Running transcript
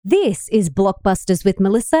This is Blockbusters with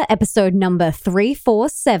Melissa, episode number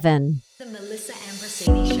 347. The Melissa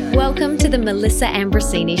Ambrosini Show. Welcome to the Melissa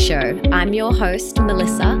Ambrosini Show. I'm your host,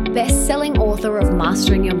 Melissa, best-selling author of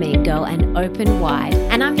Mastering Your Mean Girl and Open Wide.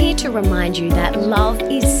 And I'm here to remind you that love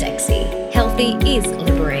is sexy, healthy is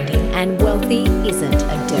liberating, and wealthy isn't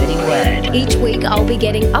a dirty word. Each week, I'll be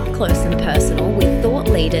getting up close and personal with thought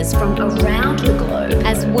leaders from around the globe,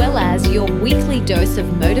 as well as your weekly dose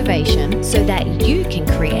of motivation so that you can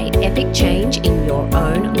create epic change in your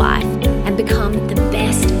own life and become the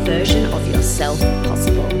best version of yourself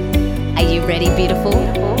possible. Are you ready, beautiful?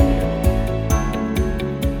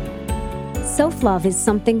 Self-love is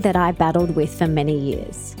something that I battled with for many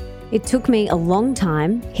years. It took me a long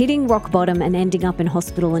time, hitting rock bottom and ending up in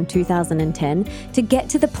hospital in 2010, to get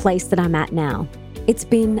to the place that I'm at now. It's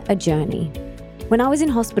been a journey. When I was in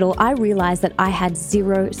hospital, I realized that I had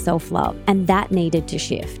zero self-love, and that needed to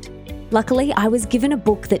shift. Luckily, I was given a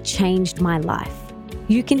book that changed my life.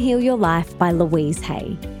 You Can Heal Your Life by Louise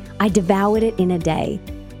Hay. I devoured it in a day,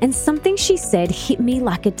 and something she said hit me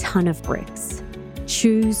like a ton of bricks.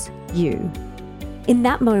 Choose you. In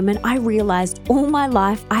that moment, I realized all my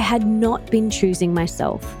life I had not been choosing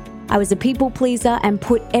myself. I was a people pleaser and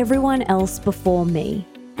put everyone else before me.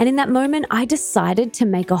 And in that moment, I decided to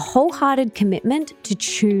make a wholehearted commitment to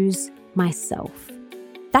choose myself.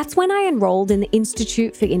 That's when I enrolled in the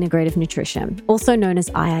Institute for Integrative Nutrition, also known as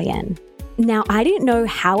IIN. Now, I didn't know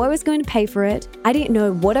how I was going to pay for it. I didn't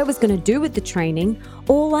know what I was going to do with the training.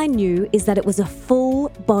 All I knew is that it was a full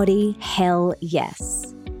body hell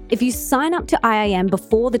yes. If you sign up to IIN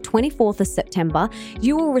before the 24th of September,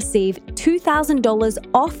 you will receive $2,000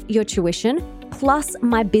 off your tuition plus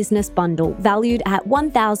my business bundle valued at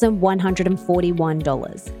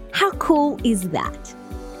 $1,141. How cool is that?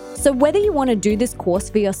 So whether you want to do this course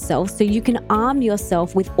for yourself so you can arm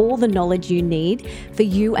yourself with all the knowledge you need for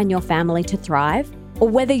you and your family to thrive, or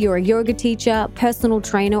whether you're a yoga teacher, personal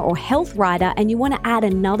trainer, or health writer and you want to add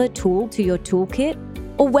another tool to your toolkit,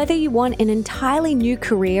 or whether you want an entirely new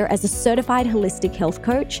career as a certified holistic health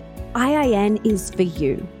coach, IIN is for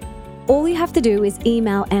you. All you have to do is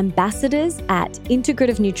email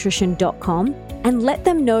ambassadors@integrativenutrition.com and let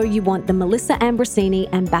them know you want the Melissa Ambrosini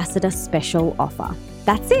Ambassador Special offer.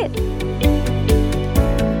 That's it.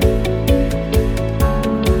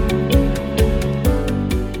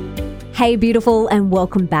 Hey, beautiful, and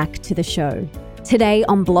welcome back to the show. Today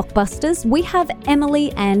on Blockbusters, we have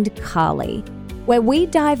Emily and Carly, where we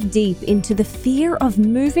dive deep into the fear of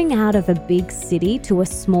moving out of a big city to a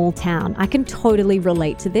small town. I can totally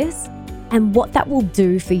relate to this, and what that will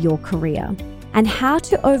do for your career, and how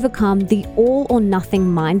to overcome the all or nothing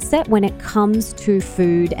mindset when it comes to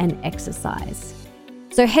food and exercise.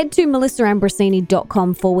 So head to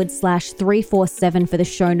melissaambrosini.com/347 for the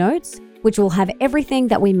show notes, which will have everything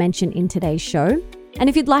that we mentioned in today's show. And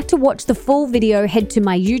if you'd like to watch the full video, head to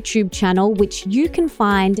my YouTube channel, which you can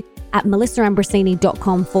find at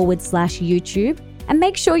melissaambrosini.com/YouTube. And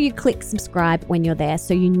make sure you click subscribe when you're there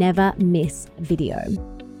so you never miss a video.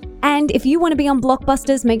 And if you want to be on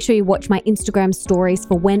Blockbusters, make sure you watch my Instagram stories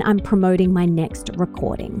for when I'm promoting my next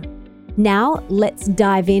recording. Now, let's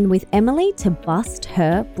dive in with Emily to bust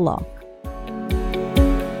her block.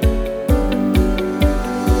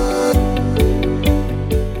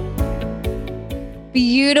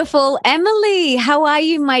 Beautiful Emily, how are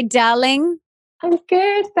you, my darling? I'm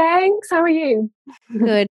good, thanks. How are you?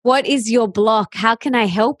 Good. What is your block? How can I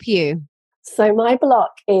help you? So my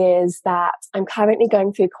block is that I'm currently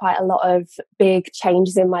going through quite a lot of big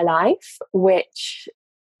changes in my life, which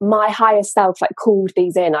my higher self called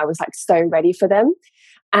these in. I was so ready for them.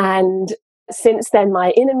 And since then, my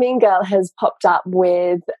inner mean girl has popped up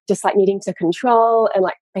with just needing to control and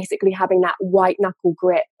basically having that white knuckle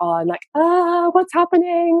grip on what's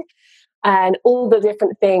happening? And all the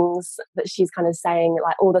different things that she's kind of saying,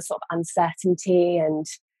 all the sort of uncertainty and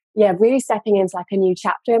really stepping into a new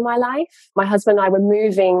chapter in my life. My husband and I were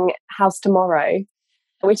moving house tomorrow,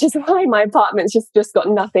 which is why my apartment's just got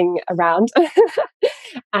nothing around.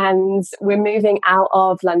 And we're moving out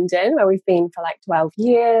of London, where we've been for 12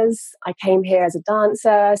 years. I came here as a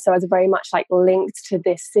dancer, so I was very much linked to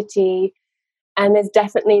this city. And there's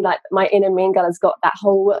definitely my inner mean girl has got that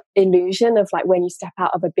whole illusion of when you step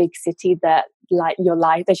out of a big city that your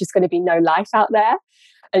life, there's just going to be no life out there.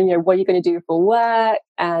 And, what are you going to do for work?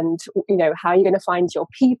 And, how are you going to find your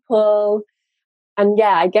people? And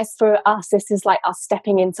I guess for us, this is us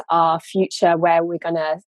stepping into our future where we're going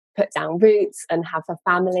to put down roots and have a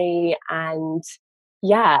family. And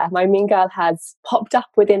my mean girl has popped up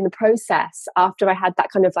within the process after I had that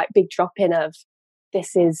kind of big drop in of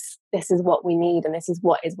this is what we need and this is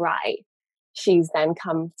what is right. she's then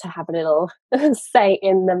come to have a little say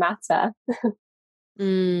in the matter.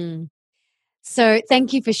 Mm. So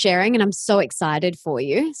thank you for sharing, and I'm so excited for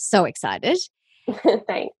you. So excited.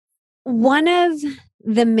 Thanks. One of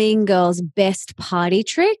the mean girl's best party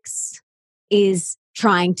tricks is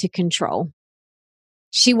trying to control.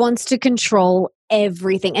 She wants to control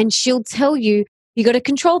everything, and she'll tell you, you got to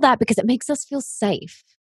control that because it makes us feel safe.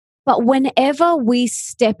 But whenever we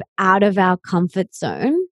step out of our comfort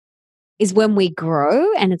zone is when we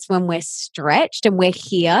grow, and it's when we're stretched and we're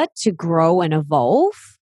here to grow and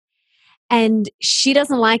evolve. And she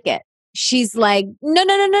doesn't like it. She's like, no,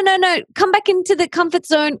 no, no, no, no, no. Come back into the comfort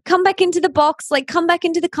zone. Come back into the box. Like, come back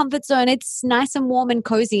into the comfort zone. It's nice and warm and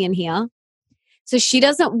cozy in here. So she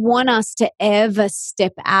doesn't want us to ever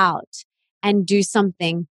step out and do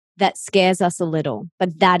something that scares us a little.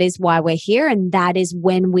 But that is why we're here. And that is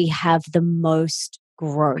when we have the most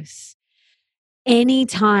growth.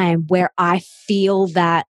 Anytime where I feel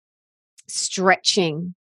that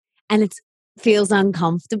stretching and it feels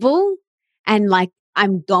uncomfortable, and like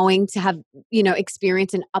I'm going to have,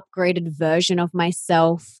 experience an upgraded version of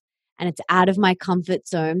myself and it's out of my comfort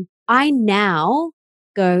zone, I now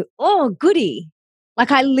go, oh, goody.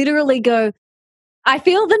 Like I literally go, I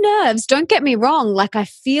feel the nerves. Don't get me wrong. Like I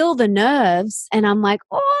feel the nerves and I'm like,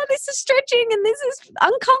 oh, this is stretching and this is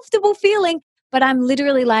uncomfortable feeling. But I'm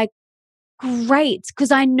literally like, great.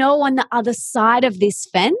 Because I know on the other side of this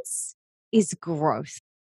fence is growth.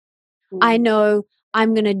 I know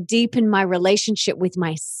I'm going to deepen my relationship with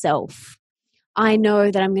myself. I know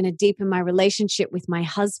that I'm going to deepen my relationship with my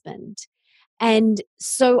husband. And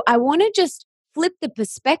so I want to just flip the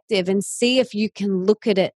perspective and see if you can look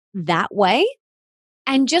at it that way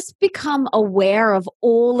and just become aware of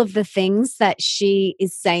all of the things that she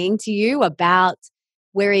is saying to you about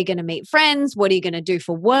where are you going to meet friends? What are you going to do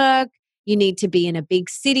for work? You need to be in a big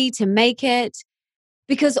city to make it.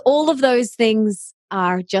 Because all of those things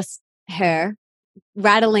are just her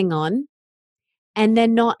rattling on, and they're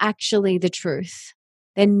not actually the truth.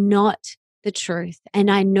 They're not the truth.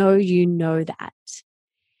 And I know you know that.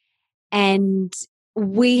 And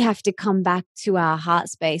we have to come back to our heart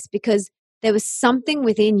space because there was something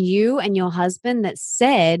within you and your husband that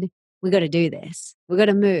said, we got to do this. We got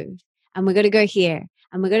to move and we got to go here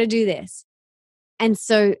and we got to do this. And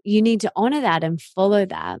so you need to honor that and follow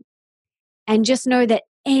that. And just know that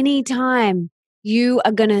anytime you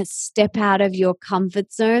are going to step out of your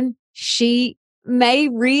comfort zone, she may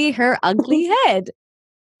rear her ugly head.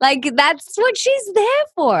 Like that's what she's there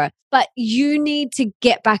for. But you need to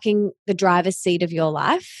get back in the driver's seat of your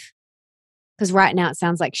life. Because right now it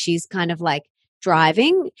sounds like she's kind of like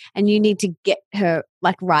driving and you need to get her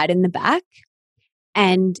like right in the back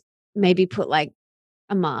and maybe put like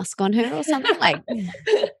a mask on her or something like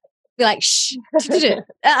be like, shh,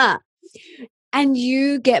 and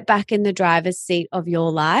you get back in the driver's seat of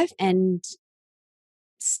your life and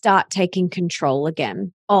start taking control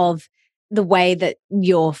again of the way that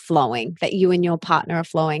you're flowing, that you and your partner are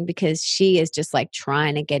flowing, because she is just like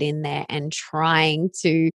trying to get in there and trying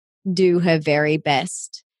to do her very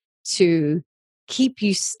best to keep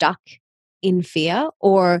you stuck in fear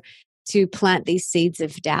or to plant these seeds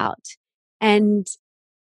of doubt. And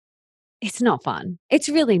it's not fun. It's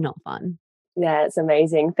really not fun. Yeah, it's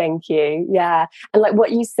amazing. Thank you. Yeah. And like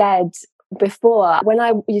what you said before, when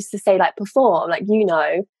I used to say like perform, like,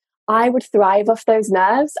 I would thrive off those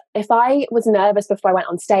nerves. If I was nervous before I went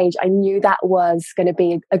on stage, I knew that was going to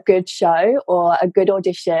be a good show or a good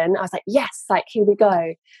audition. I was like, yes, like here we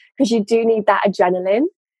go. Because you do need that adrenaline.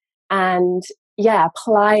 And yeah,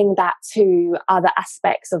 applying that to other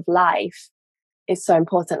aspects of life is so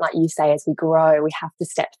important. Like you say, as we grow, we have to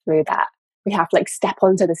step through that. We have to like step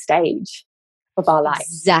onto the stage of our life.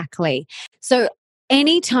 Exactly. So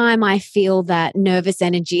anytime I feel that nervous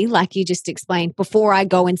energy, like you just explained, before I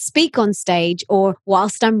go and speak on stage or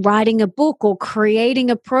whilst I'm writing a book or creating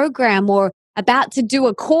a program or about to do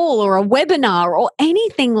a call or a webinar or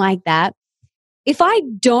anything like that, if I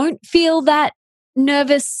don't feel that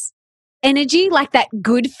nervous energy, like that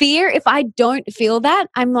good fear, if I don't feel that,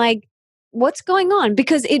 I'm like, what's going on?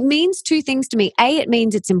 Because it means two things to me. A, it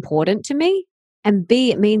means it's important to me. And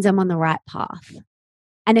B, it means I'm on the right path.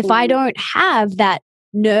 And if I don't have that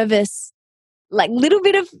nervous, like little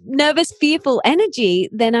bit of nervous, fearful energy,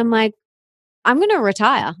 then I'm like, I'm going to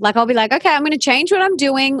retire. Like I'll be like, okay, I'm going to change what I'm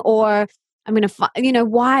doing, or I'm going to,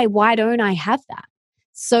 why don't I have that?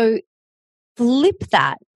 So flip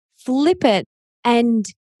it and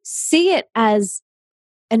see it as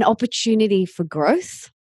an opportunity for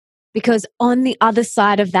growth. Because on the other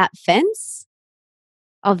side of that fence,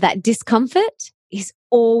 of that discomfort, is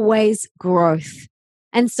always growth.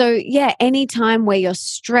 And so, yeah, any time where you're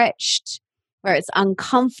stretched, where it's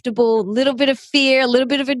uncomfortable, a little bit of fear, a little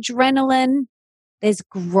bit of adrenaline, there's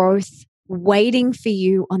growth waiting for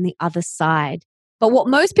you on the other side. But what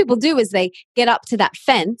most people do is they get up to that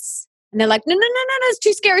fence and they're like, no, no, no, no, no, it's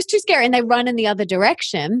too scary, it's too scary. And they run in the other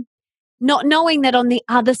direction, not knowing that on the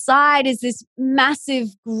other side is this massive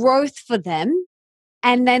growth for them.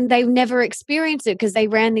 And then they never experience it because they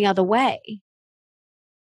ran the other way.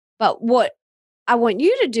 But what I want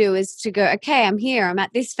you to do is to go, okay, I'm here. I'm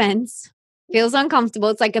at this fence. Feels uncomfortable.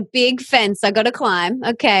 It's like a big fence I got to climb.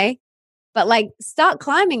 Okay. But like start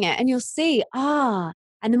climbing it and you'll see, and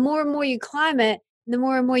the more and more you climb it, the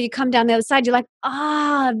more and more you come down the other side, you're like,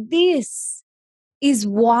 this is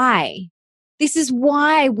why. This is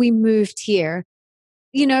why we moved here.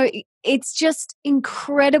 You know, it's just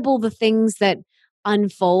incredible the things that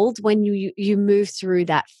unfold when you move through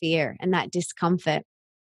that fear and that discomfort.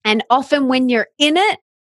 And often when you're in it,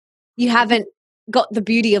 you haven't got the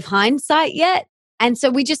beauty of hindsight yet. And so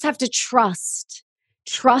we just have to trust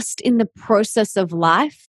in the process of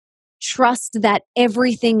life, trust that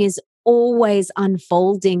everything is always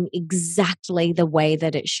unfolding exactly the way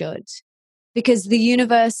that it should. Because the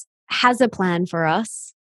universe has a plan for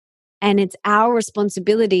us, and it's our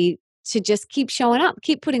responsibility to just keep showing up,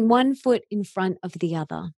 keep putting one foot in front of the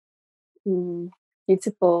other.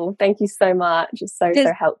 Beautiful. Thank you so much. It's so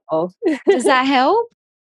helpful. Does that help?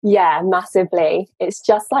 Yeah, massively. It's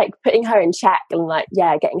just like putting her in check and like,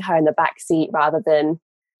 getting her in the back seat rather than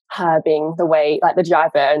her being the way, like the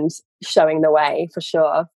driver and showing the way for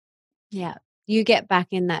sure. Yeah. You get back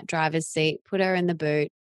in that driver's seat, put her in the boot.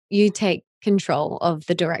 You take control of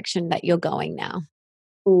the direction that you're going now.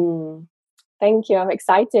 Thank you. I'm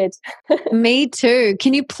excited. Me too.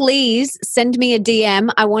 Can you please send me a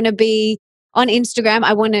DM? I want to be on Instagram.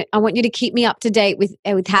 I want you to keep me up to date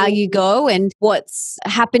with how you go and what's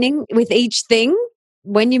happening with each thing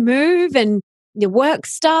when you move and your work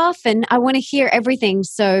stuff. And I want to hear everything.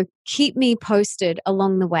 So keep me posted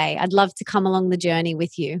along the way. I'd love to come along the journey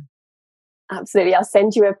with you. Absolutely. I'll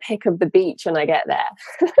send you a pic of the beach when I get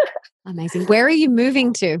there. Amazing. Where are you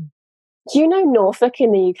moving to? Do you know Norfolk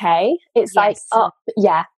in the UK? It's like up,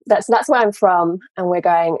 that's where I'm from. And we're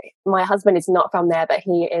going, my husband is not from there, but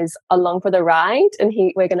he is along for the ride and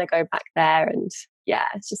we're going to go back there. And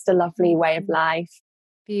it's just a lovely way of life.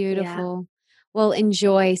 Beautiful. Yeah. Well,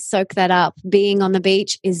 enjoy, soak that up. Being on the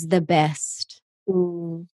beach is the best.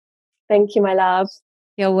 Thank you, my love.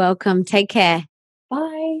 You're welcome. Take care.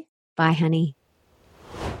 Bye. Bye, honey.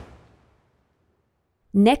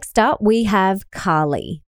 Next up, we have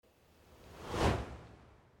Carly.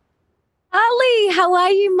 Ali, how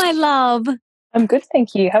are you, my love? I'm good,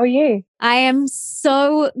 thank you. How are you? I am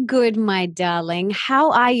so good, my darling.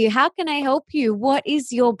 How are you? How can I help you? What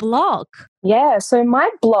is your block? Yeah, so my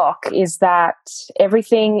block is that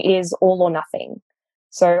everything is all or nothing.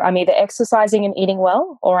 So I'm either exercising and eating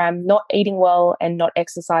well, or I'm not eating well and not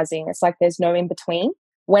exercising. It's like there's no in between.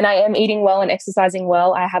 When I am eating well and exercising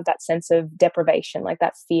well, I have that sense of deprivation, like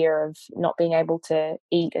that fear of not being able to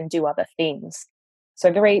eat and do other things.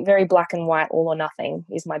 So very, very black and white, all or nothing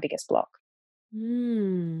is my biggest block.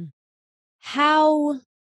 How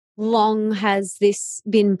long has this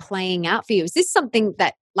been playing out for you? Is this something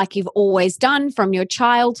that like you've always done from your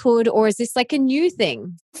childhood, or is this like a new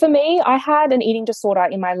thing? For me, I had an eating disorder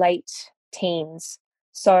in my late teens.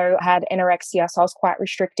 So I had anorexia, so I was quite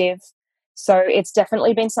restrictive. So it's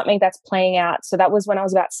definitely been something that's playing out. So that was when I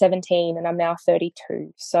was about 17 and I'm now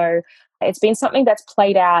 32. So it's been something that's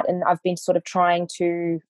played out and I've been sort of trying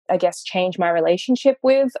to, I guess, change my relationship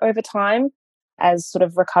with over time as sort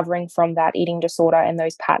of recovering from that eating disorder and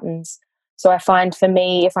those patterns. So I find for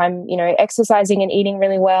me, if I'm, exercising and eating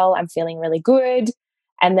really well, I'm feeling really good.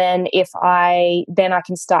 And then then I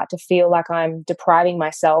can start to feel like I'm depriving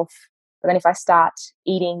myself. But then if I start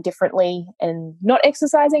eating differently and not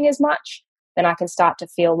exercising as much, then I can start to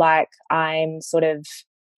feel like I'm sort of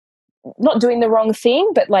not doing the wrong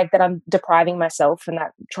thing, but like that I'm depriving myself and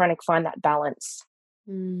that trying to find that balance.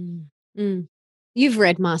 You've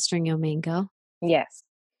read Mastering Your Mean Girl. Yes.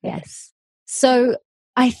 So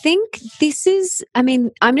I think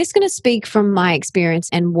I'm just going to speak from my experience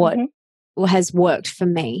and what has worked for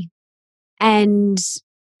me. And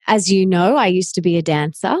as you know, I used to be a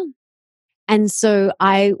dancer. And so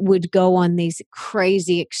I would go on these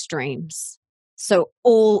crazy extremes. So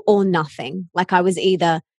all or nothing. Like I was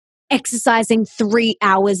either exercising 3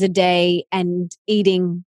 hours a day and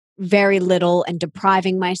eating very little and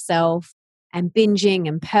depriving myself and binging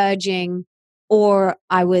and purging, or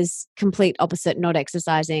I was complete opposite, not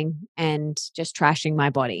exercising and just trashing my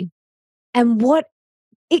body. And what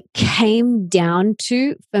it came down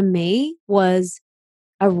to, for me, was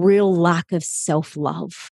a real lack of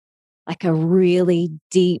self-love, like a really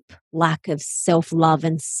deep lack of self-love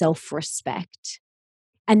and self-respect.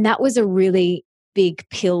 And that was a really big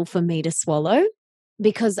pill for me to swallow,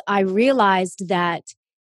 because I realized that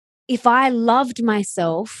if I loved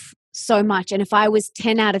myself so much, and if I was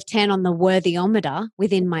 10 out of 10 on the worthyometer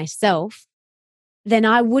within myself, then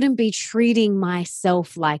I wouldn't be treating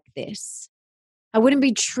myself like this. I wouldn't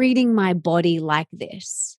be treating my body like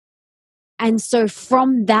this. And so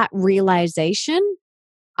from that realization,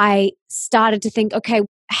 I started to think, okay,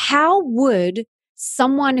 how would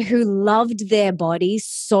someone who loved their body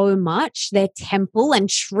so much, their temple, and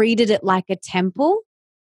treated it like a temple,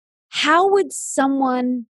 how would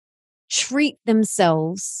someone treat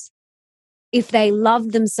themselves if they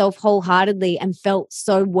loved themselves wholeheartedly and felt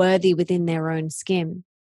so worthy within their own skin?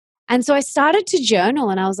 And so I started to journal,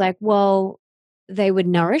 and I was like, well, they would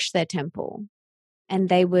nourish their temple, and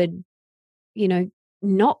they would,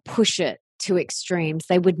 not push it to extremes.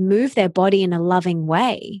 They would move their body in a loving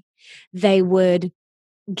way. They would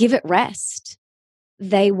give it rest.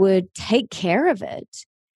 They would take care of it.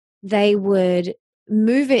 They would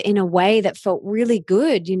move it in a way that felt really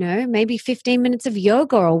good, maybe 15 minutes of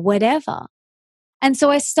yoga or whatever. And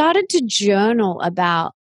so I started to journal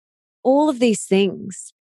about all of these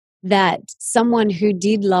things that someone who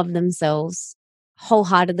did love themselves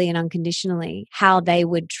wholeheartedly and unconditionally, how they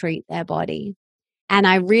would treat their body. And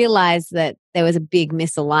I realized that there was a big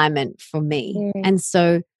misalignment for me. And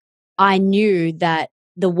so I knew that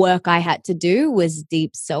the work I had to do was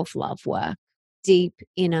deep self-love work, deep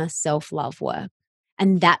inner self-love work.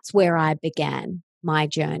 And that's where I began my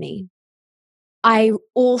journey. I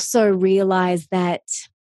also realized that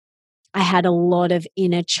I had a lot of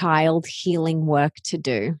inner child healing work to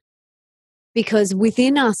do, because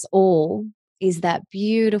within us all is that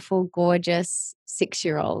beautiful, gorgeous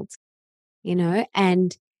 6-year-old,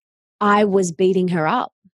 and I was beating her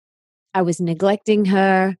up. I was neglecting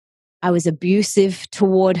her. I was abusive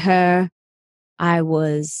toward her. I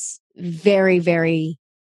was very, very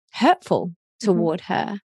hurtful toward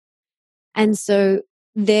her. And so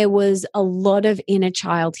there was a lot of inner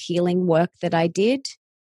child healing work that I did,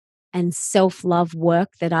 and self-love work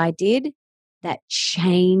that I did, that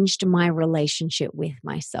changed my relationship with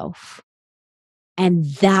myself. And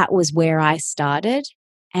that was where I started.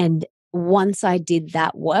 And once I did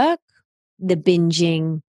that work, the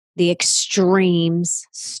binging, the extremes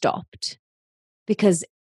stopped, because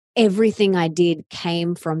everything I did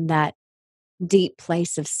came from that deep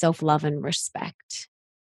place of self-love and respect.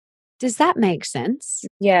 Does that make sense?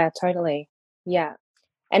 Yeah, totally. Yeah.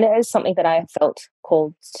 And it is something that I felt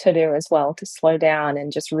called to do as well, to slow down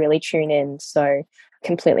and just really tune in. So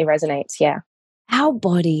completely resonates. Yeah. Our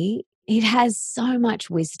body, it has so much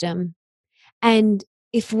wisdom. And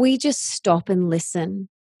if we just stop and listen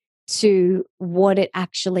to what it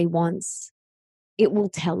actually wants, it will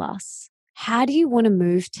tell us, how do you want to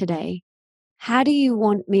move today? How do you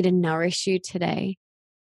want me to nourish you today?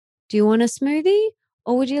 Do you want a smoothie,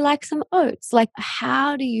 or would you like some oats? Like,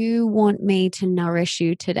 how do you want me to nourish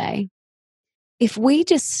you today? If we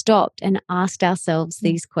just stopped and asked ourselves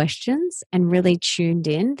these questions and really tuned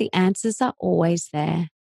in, the answers are always there.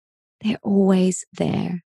 They're always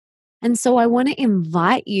there. And so I want to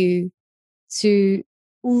invite you to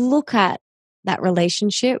look at that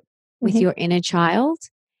relationship with your inner child,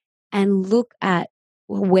 and look at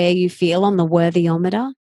where you feel on the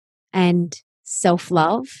worthyometer and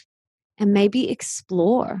self-love, and maybe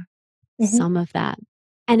explore some of that.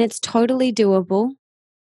 And it's totally doable,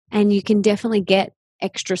 and you can definitely get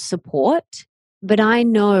extra support. But I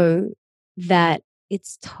know that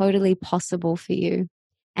it's totally possible for you.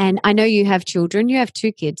 And I know you have children. You have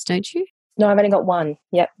 2 kids, don't you? No, I've only got one.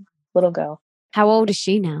 Yep. Little girl. How old is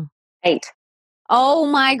she now? 8. Oh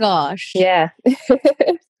my gosh. Yeah.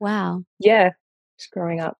 Wow. Yeah. She's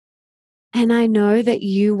growing up. And I know that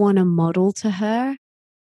you want to model to her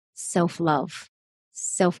self-love,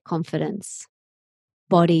 self-confidence,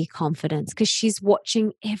 body confidence, because she's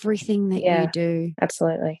watching everything that you do.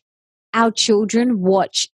 Absolutely. Our children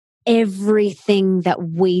watch everything that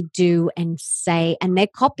we do and say, and they're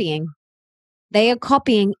copying. They are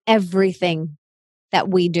copying everything that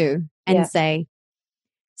we do and say.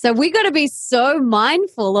 So we got to be so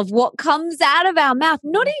mindful of what comes out of our mouth.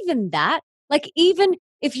 Not even that. Like, even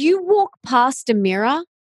if you walk past a mirror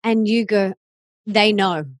and you go, they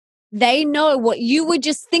know what you were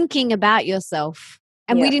just thinking about yourself.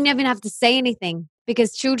 And we didn't even have to say anything,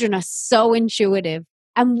 because children are so intuitive.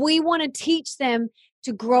 And we want to teach them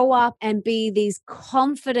to grow up and be these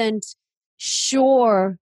confident,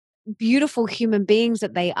 sure beautiful human beings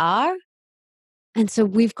that they are. And so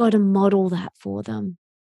we've got to model that for them.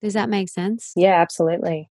 Does that make sense? Yeah,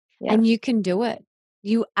 absolutely. Yeah. And you can do it.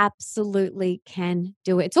 You absolutely can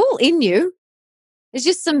do it. It's all in you. It's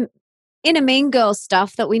just some inner mean girl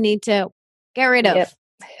stuff that we need to get rid of.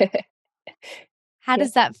 Yep. How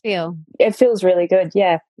does that feel? It feels really good.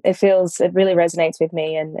 Yeah. It really resonates with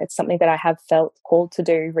me. And it's something that I have felt called to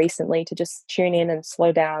do recently, to just tune in and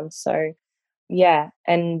slow down. So yeah.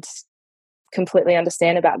 And completely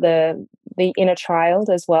understand about the inner child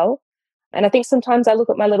as well. And I think sometimes I look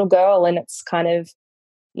at my little girl and it's kind of,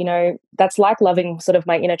 that's like loving sort of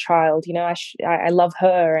my inner child. I love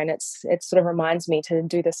her, and it sort of reminds me to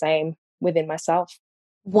do the same within myself.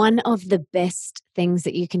 One of the best things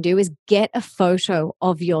that you can do is get a photo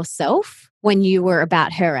of yourself when you were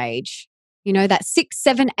about her age. That 6,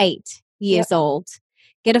 7, 8 years old.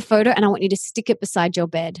 Get a photo and I want you to stick it beside your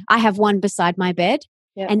bed. I have one beside my bed.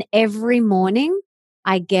 Yep. And every morning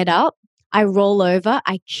I get up, I roll over,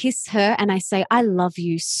 I kiss her and I say, I love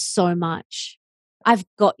you so much. I've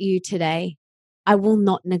got you today. I will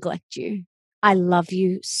not neglect you. I love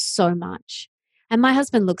you so much. And my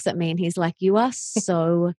husband looks at me and he's like, you are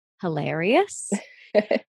so hilarious.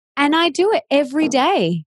 And I do it every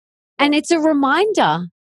day. And it's a reminder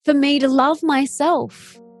for me to love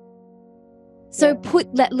myself. So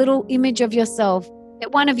put that little image of yourself,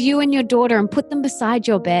 get one of you and your daughter and put them beside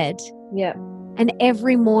your bed. Yeah. And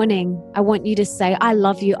every morning I want you to say, I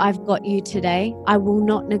love you. I've got you today. I will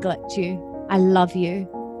not neglect you. I love you.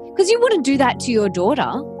 Because you wouldn't do that to your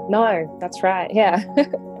daughter. No, that's right. Yeah.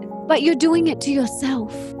 But you're doing it to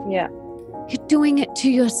yourself. Yeah. You're doing it to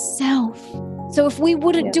yourself. So if we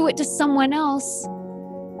wouldn't do it to someone else,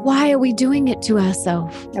 why are we doing it to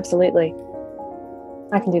ourselves? Absolutely.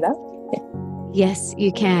 I can do that. Yes,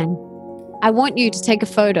 you can. I want you to take a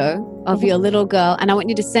photo of your little girl and I want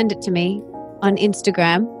you to send it to me on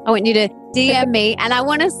Instagram. I want you to DM me and I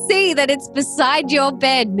want to see that it's beside your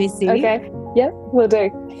bed, Missy. Okay. Yep, will do.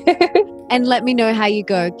 And let me know how you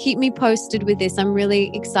go. Keep me posted with this. I'm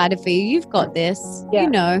really excited for you. You've got this. Yeah. You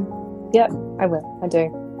know. Yep, I will. I do.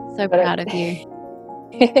 So proud of you.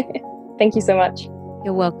 Thank you so much.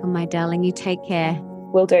 You're welcome, my darling. You take care.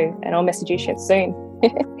 Will do. And I'll message you soon.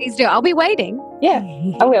 Please do. I'll be waiting. Yeah,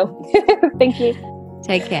 I will. Thank you.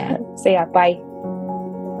 Take care. See ya. Bye.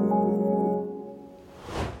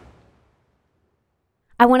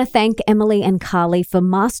 I want to thank Emily and Carly for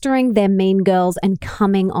mastering their mean girls and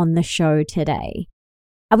coming on the show today.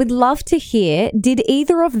 I would love to hear, did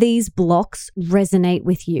either of these blocks resonate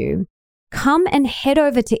with you? Come and head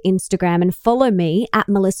over to Instagram and follow me at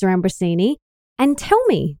Melissa Ambrosini and tell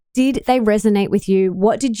me, did they resonate with you?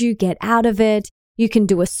 What did you get out of it? You can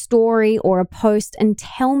do a story or a post and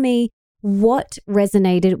tell me what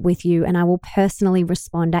resonated with you, and I will personally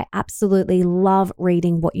respond. I absolutely love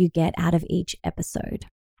reading what you get out of each episode.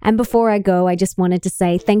 And before I go, I just wanted to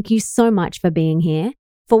say thank you so much for being here,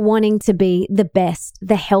 for wanting to be the best,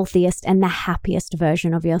 the healthiest, and the happiest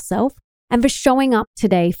version of yourself, and for showing up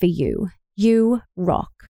today for you. You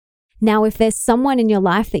rock. Now, if there's someone in your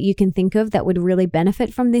life that you can think of that would really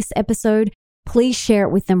benefit from this episode, please share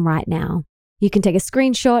it with them right now. You can take a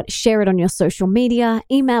screenshot, share it on your social media,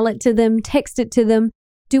 email it to them, text it to them,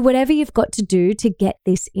 do whatever you've got to do to get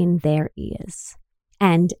this in their ears.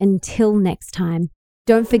 And until next time,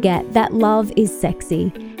 don't forget that love is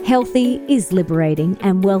sexy, healthy is liberating,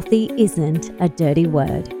 and wealthy isn't a dirty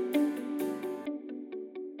word.